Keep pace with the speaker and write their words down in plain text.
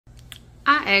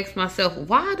I asked myself,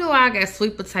 why do I got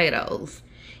sweet potatoes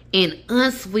and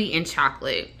unsweetened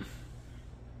chocolate?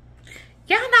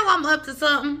 Y'all know I'm up to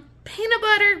something. Peanut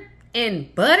butter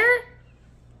and butter?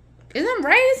 Is them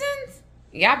raisins?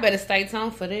 Y'all better stay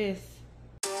tuned for this.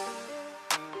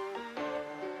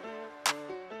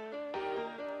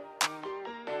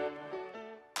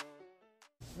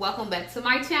 Welcome back to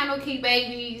my channel, Key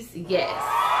Babies. Yes,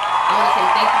 I want to say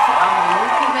thank you to all my new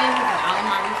Key Babies and all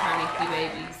my returning Key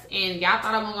Babies. And y'all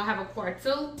thought I was going to have a part 2.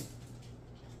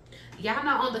 Y'all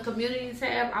know on the community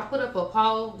tab, I put up a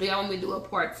poll. Do y'all want me to do a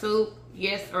part 2?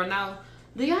 Yes or no?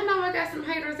 Do y'all know I got some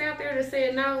haters out there that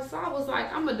said no? So I was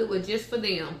like, I'm going to do it just for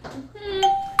them.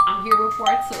 I'm here with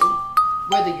part 2.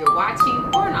 Whether you're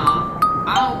watching or not,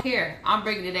 I don't care. I'm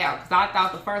bringing it out because I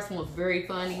thought the first one was very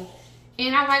funny.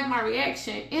 And I like my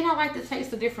reaction. And I like the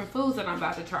taste of different foods that I'm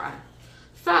about to try.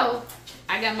 So,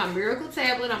 I got my miracle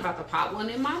tablet. I'm about to pop one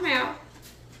in my mouth.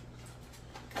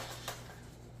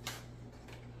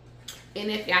 And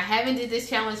if y'all haven't did this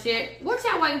challenge yet, what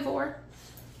y'all waiting for?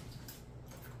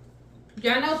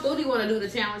 Y'all know Foodie want to do the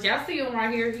challenge. Y'all see him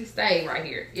right here. He stayed right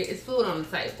here. It's food on the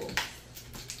table.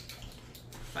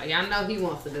 So y'all know he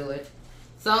wants to do it.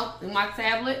 So, in my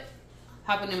tablet,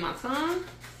 popping in my tongue.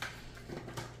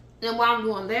 And while I'm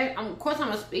doing that, of course I'm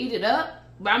going to speed it up.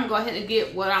 But I'm going to go ahead and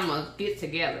get what I'm going to get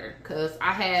together. Because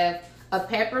I have a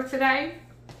pepper today.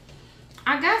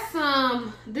 I got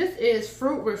some, this is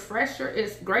fruit refresher.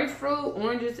 It's grapefruit,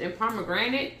 oranges, and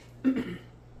pomegranate. We're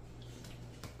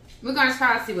going to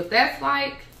try to see what that's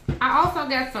like. I also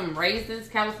got some raisins,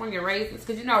 California raisins.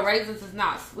 Because you know raisins is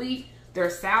not sweet. They're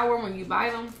sour when you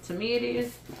bite them. To me it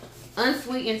is.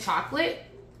 Unsweetened chocolate.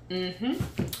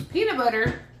 Peanut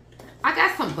butter. I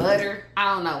got some butter.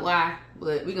 I don't know why,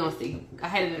 but we're going to see. I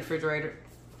had it in the refrigerator.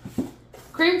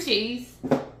 Cream cheese.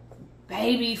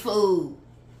 Baby food.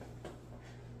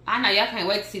 I know y'all can't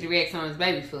wait to see the reaction on this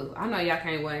baby food. I know y'all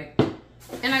can't wait.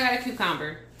 And I got a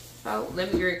cucumber. So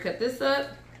let me cut this up.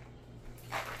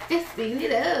 And speed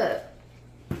it up.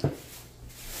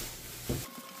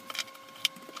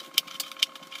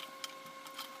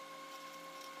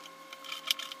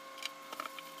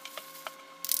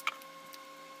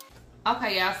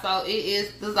 Okay, y'all, so it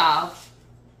is dissolved.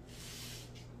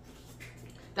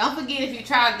 Don't forget, if you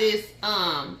try this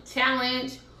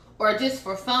challenge or just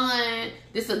for fun,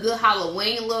 this is a good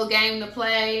Halloween little game to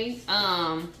play.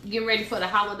 Getting ready for the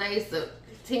holidays to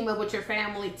team up with your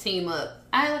family, team up.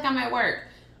 Like I'm at work.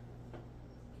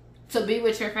 To be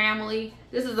with your family.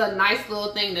 This is a nice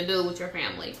little thing to do with your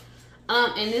family.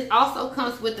 And this also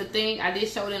comes with the thing I did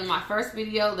show it in my first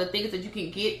video, the things that you can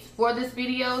get for this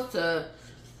video to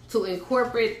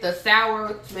incorporate the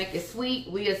sour to make it sweet.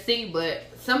 We'll see, but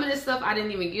some of this stuff I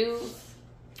didn't even use.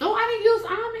 Oh, I didn't use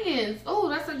almonds. Oh,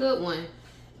 that's a good one.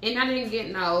 And I didn't get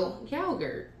no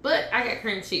yogurt, but I got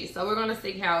cream cheese. So we're gonna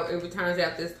see how it turns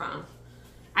out this time.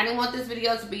 I didn't want this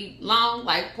video to be long,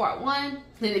 like part 1. And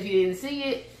if you didn't see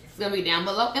it, it's gonna be down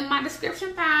below in my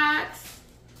description box.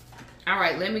 All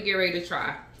right, let me get ready to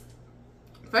try.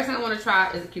 First thing I want to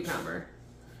try is a cucumber,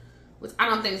 which I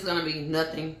don't think is gonna be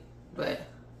nothing, but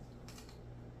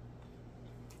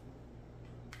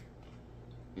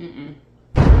it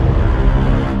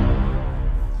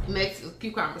makes the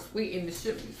cucumber sweet and it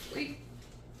should be sweet.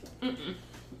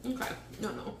 Okay,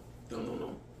 no.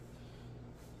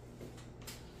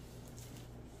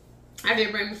 I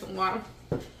did bring me some water.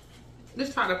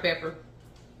 Let's try the pepper.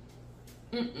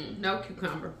 No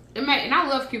cucumber. And I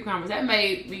love cucumbers. That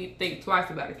made me think twice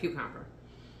about a cucumber.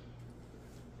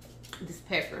 This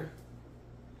pepper.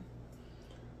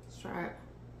 Let's try it.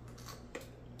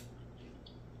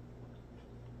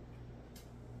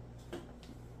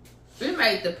 It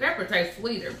made the pepper taste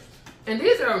sweeter. And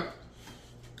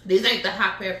these ain't the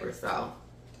hot peppers, so.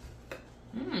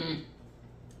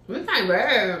 This ain't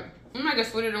bad. It make it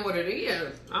sweeter than what it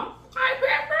is. Oh, hot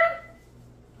pepper.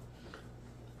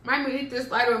 Might me eat this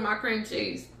later with my cream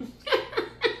cheese.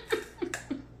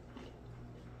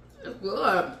 It's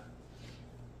good.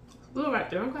 It's good right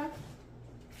there, okay?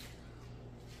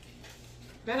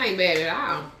 That ain't bad at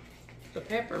all. The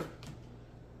pepper.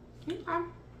 Okay.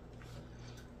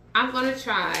 I'm gonna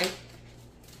try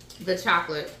the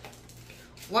chocolate.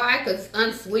 Why? Because it's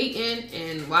unsweetened,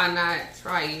 and why not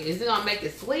try it? Is it gonna make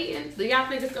it sweetened? Do y'all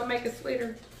think it's gonna make it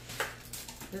sweeter?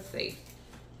 Let's see.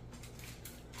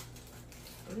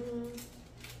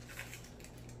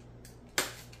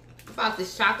 I bought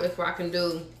this chocolate before I can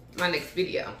do my next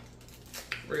video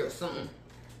real soon.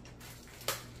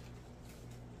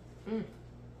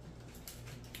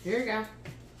 Here we go.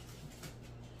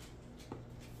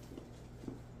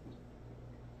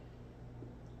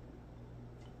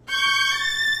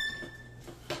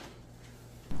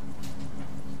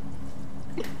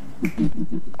 This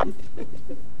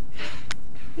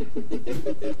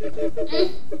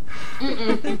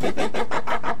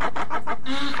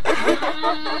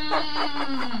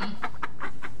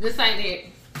ain't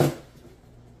it.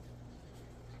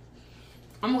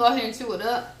 I'm gonna go ahead and chew it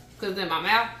up because in my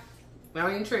mouth, I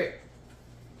don't even trip.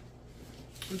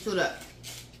 I'm chewed up.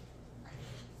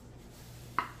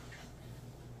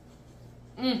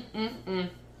 Don't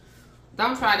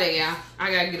try that, y'all.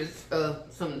 I gotta get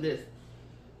some of this.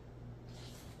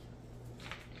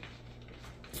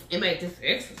 It made this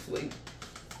extra sweet.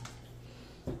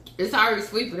 It's already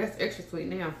sweet, but that's extra sweet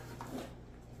now.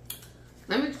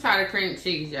 Let me try the cream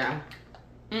cheese, y'all.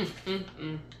 And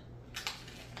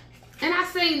I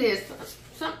seen this.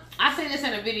 I seen this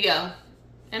in a video.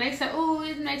 And they said, oh,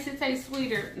 it makes it taste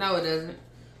sweeter. No, it doesn't.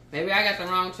 Maybe I got the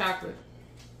wrong chocolate.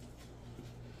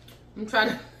 I'm trying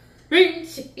to cream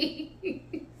cheese.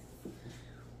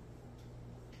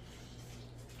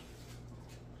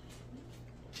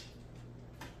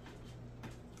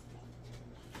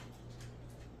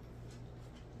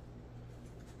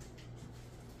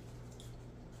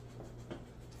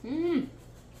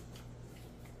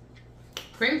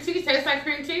 Cream cheese tastes like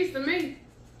cream cheese to me.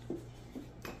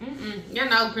 Y'all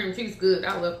know cream cheese good.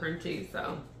 I love cream cheese,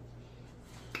 so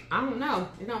I don't know.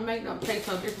 It don't make no taste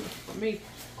no difference for me.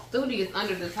 Foodie is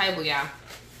under the table, y'all.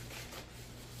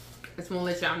 Just want to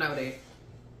let y'all know that.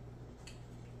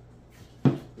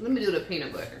 Let me do the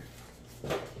peanut butter.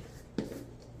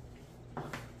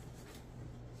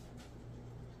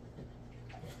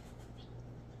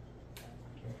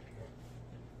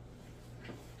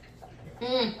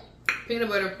 Peanut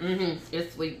butter,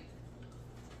 it's sweet.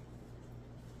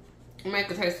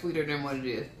 Make it taste sweeter than what it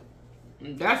is.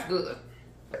 That's good.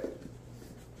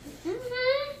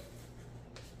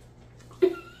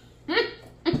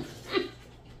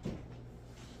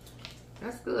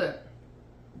 That's good.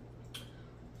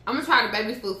 I'm gonna try the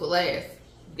baby food for last.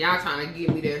 Y'all trying to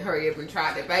get me to hurry up and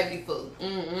try the baby food.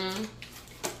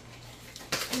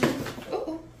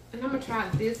 Ooh, and I'm gonna try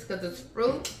this because it's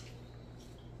fruit.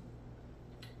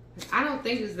 I don't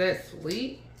think it's that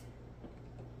sweet.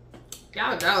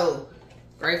 Y'all know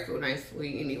grapefruit ain't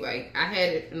sweet anyway. I had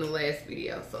it in the last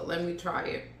video, so let me try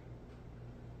it.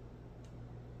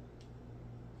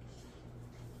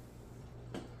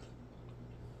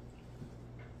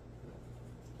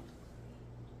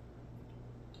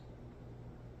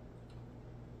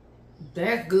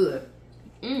 That's good.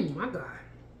 My God.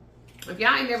 If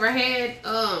y'all ain't never had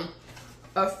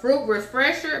a fruit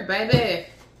refresher, baby,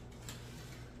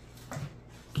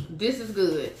 this is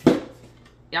good.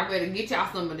 Y'all better get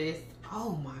y'all some of this.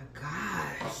 Oh my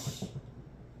gosh.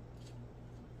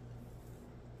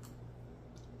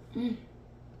 I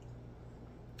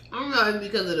don't know if it's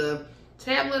because of the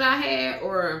tablet I had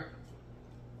or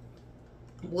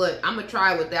what. I'm gonna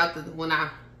try it without the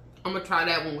I'm gonna try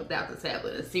that one without the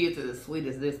tablet and see if it's as sweet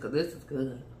as this, because this is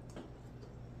good.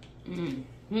 Me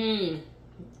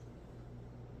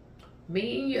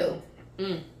and you.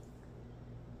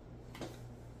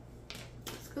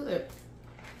 It's good.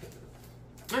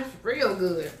 That's real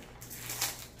good.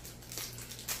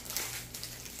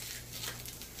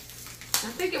 I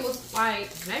think it was like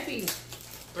maybe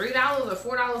 $3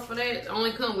 or $4 for that. It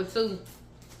only come with 2.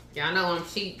 Y'all know I'm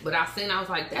cheap, but I was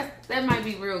like, that might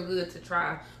be real good to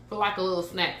try for like a little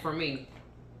snack for me.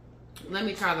 Let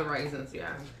me try the raisins,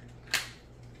 y'all.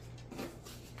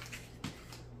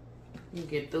 You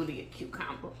get through to your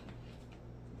cucumber.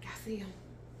 Y'all see them?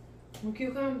 One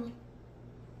cucumber.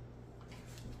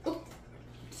 Oh,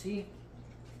 see?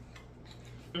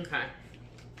 Okay.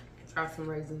 Try some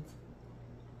raisins.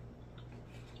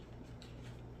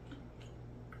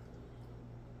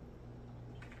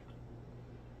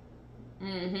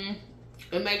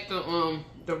 It makes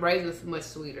the raisins much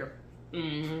sweeter.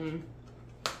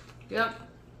 Yep.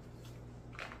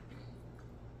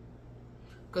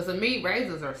 Cause to me,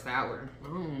 raisins are sour. I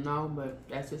don't know, but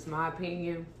that's just my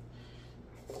opinion.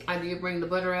 I did bring the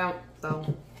butter out,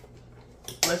 so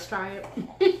let's try it.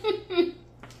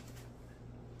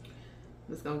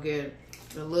 Just gonna get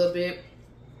a little bit.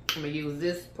 I'm gonna use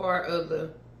this part of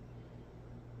the.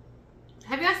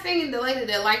 Have y'all seen the lady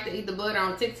that like to eat the butter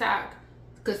on TikTok?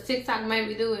 Cause TikTok made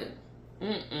me do it.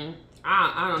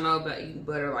 I don't know about eating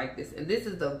butter like this. And this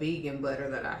is the vegan butter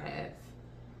that I have.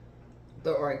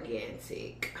 The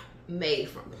organic, made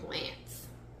from plants.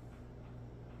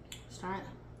 Let's try it.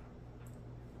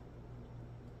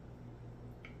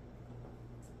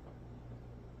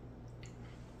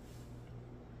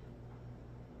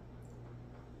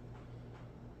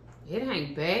 It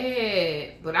ain't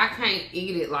bad, but I can't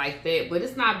eat it like that. But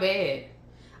it's not bad.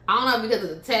 I don't know because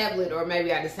of the tablet or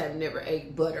maybe I just have never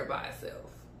ate butter by itself.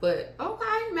 But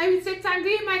okay, maybe TikTok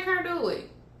did make her do it.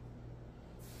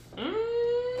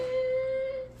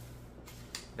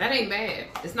 That ain't bad.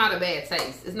 It's not a bad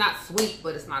taste. It's not sweet,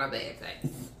 but it's not a bad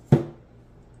taste.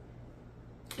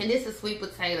 And this is sweet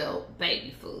potato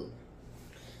baby food.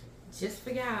 Just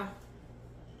for y'all.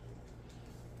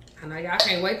 I know y'all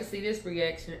can't wait to see this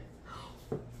reaction.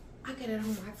 I got it on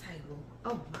my table.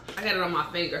 Oh, I got it on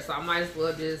my finger, so I might as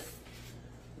well just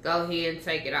go ahead and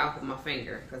take it off with my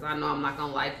finger because I know I'm not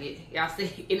gonna like it. Y'all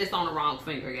see, and it's on the wrong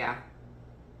finger, y'all.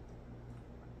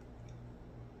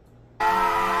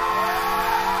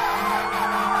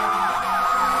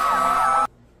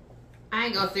 I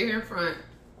ain't gonna sit here in front.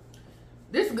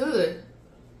 This good.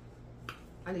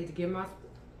 I need to get my.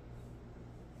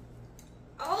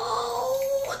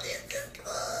 Oh, this is good.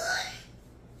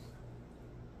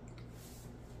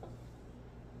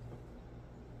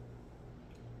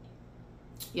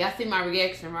 Y'all see my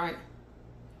reaction, right?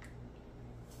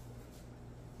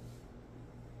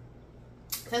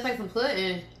 Tastes like some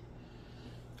pudding.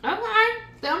 Okay,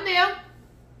 thumbnail.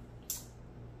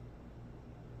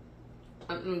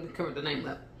 I'm gonna cover the name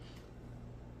up.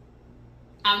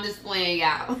 I'm just playing,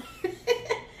 y'all.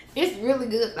 It's really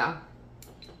good though.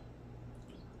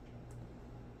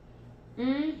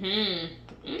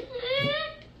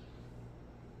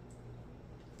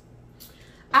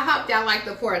 I hope y'all like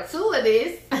the part 2 of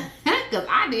this. Because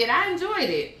I did. I enjoyed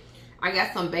it. I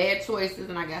got some bad choices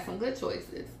and I got some good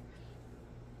choices.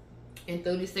 And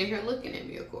Thudy's sitting here looking at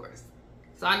me, of course.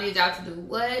 So I need y'all to do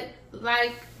what?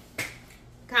 Like,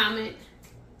 comment,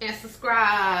 and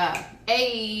subscribe.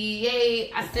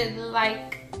 Hey, I said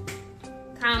like,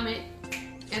 comment,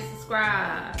 and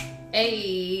subscribe.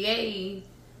 Hey,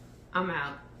 I'm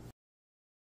out.